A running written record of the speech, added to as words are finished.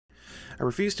I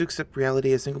refuse to accept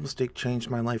reality. A single mistake changed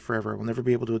my life forever. I will never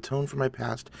be able to atone for my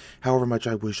past, however much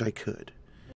I wish I could.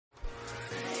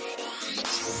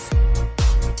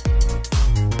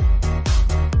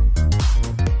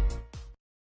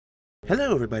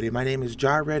 Hello everybody, my name is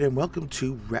JarRed and welcome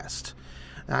to Rest.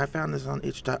 Now, I found this on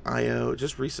itch.io. It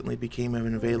just recently became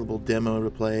an available demo to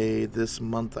play this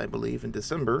month, I believe, in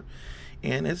December.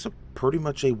 And it's pretty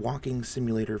much a walking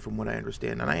simulator from what I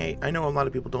understand. And I know a lot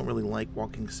of people don't really like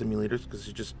walking simulators because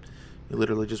you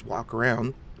literally just walk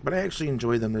around. But I actually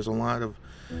enjoy them. There's a lot of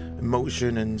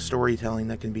emotion and storytelling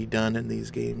that can be done in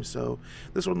these games. So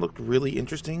this one looked really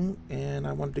interesting and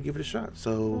I wanted to give it a shot.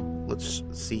 So let's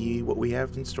see what we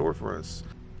have in store for us.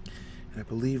 And I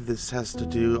believe this has to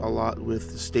do a lot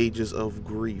with the stages of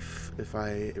grief, if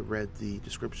I read the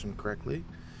description correctly.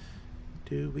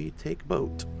 Do we take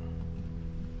boat?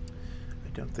 I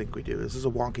don't think we do. This is a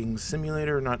walking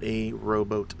simulator, not a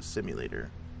rowboat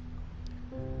simulator.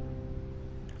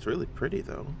 It's really pretty,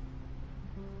 though.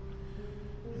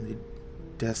 In the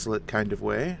desolate kind of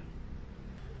way.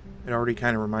 It already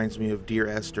kind of reminds me of Dear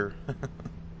Esther.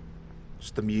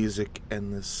 Just the music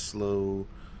and this slow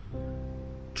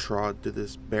trod to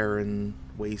this barren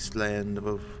wasteland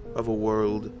of a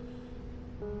world.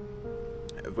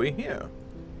 Have we here?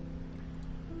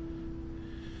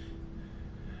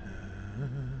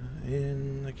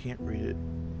 I can't read it.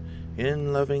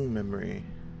 In loving memory.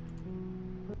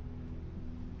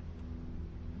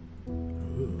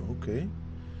 Ooh, okay.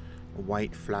 A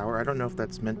white flower. I don't know if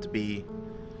that's meant to be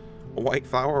a white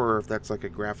flower or if that's like a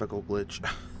graphical glitch.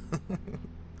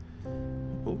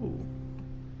 Ooh.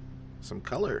 Some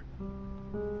color.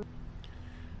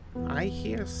 I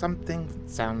hear something that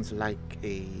sounds like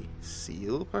a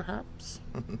seal, perhaps?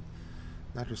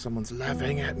 That or someone's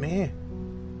laughing at me.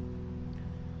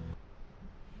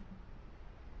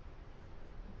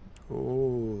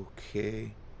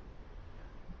 Okay.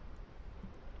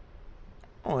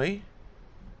 Oi.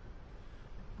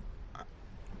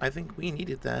 I think we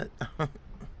needed that.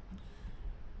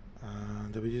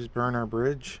 Did we just burn our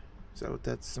bridge? Is that what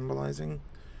that's symbolizing?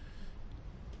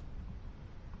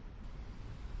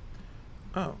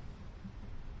 Oh.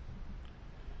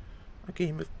 A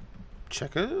game of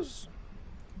checkers?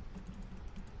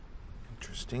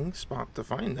 Interesting spot to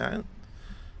find that.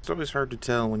 It's always hard to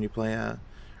tell when you play a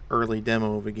early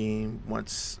demo of a game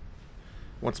what's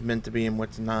meant to be and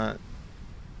what's not.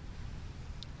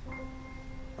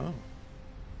 Oh.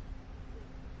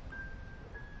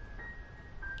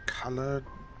 Colored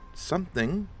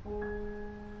something.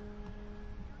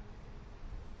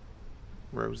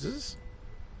 Roses?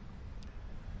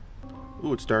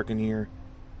 Ooh, it's dark in here.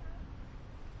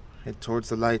 Head towards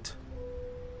the light.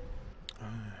 A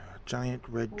giant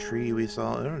red tree we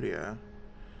saw earlier.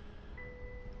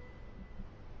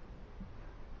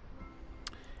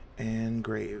 And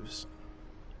graves.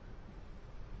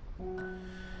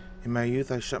 In my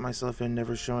youth, I shut myself in,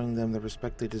 never showing them the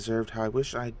respect they deserved. How I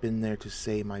wish I'd been there to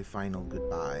say my final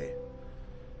goodbye.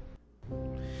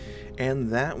 And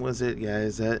that was it,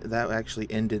 guys. That actually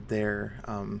ended there.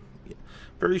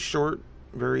 Very short,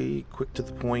 very quick to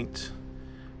the point.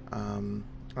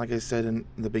 Like I said in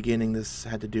the beginning, this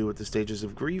had to do with the stages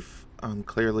of grief.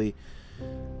 Clearly,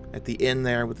 at the end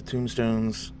there with the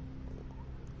tombstones,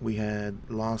 we had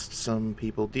lost some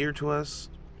people dear to us.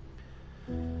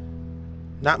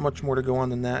 Not much more to go on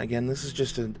than that. Again, this is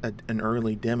just an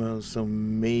early demo, so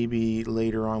maybe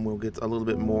later on we'll get a little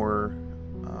bit more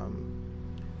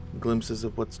glimpses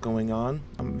of what's going on.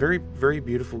 Very, very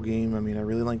beautiful game. I mean, I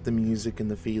really like the music and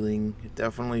the feeling. It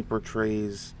definitely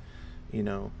portrays, you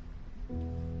know,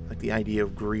 like the idea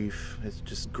of grief. It's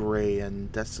just gray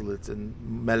and desolate and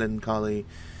melancholy.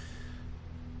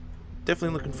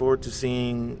 Definitely looking forward to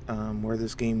seeing where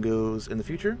this game goes in the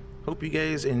future. Hope you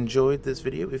guys enjoyed this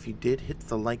video. If you did, hit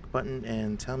the like button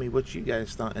and tell me what you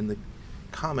guys thought in the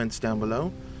comments down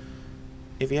below.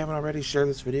 If you haven't already, share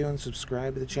this video and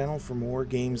subscribe to the channel for more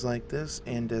games like this.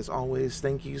 And as always,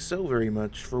 thank you so very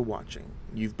much for watching.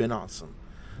 You've been awesome.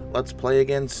 Let's play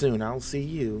again soon. I'll see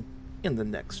you in the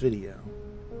next video.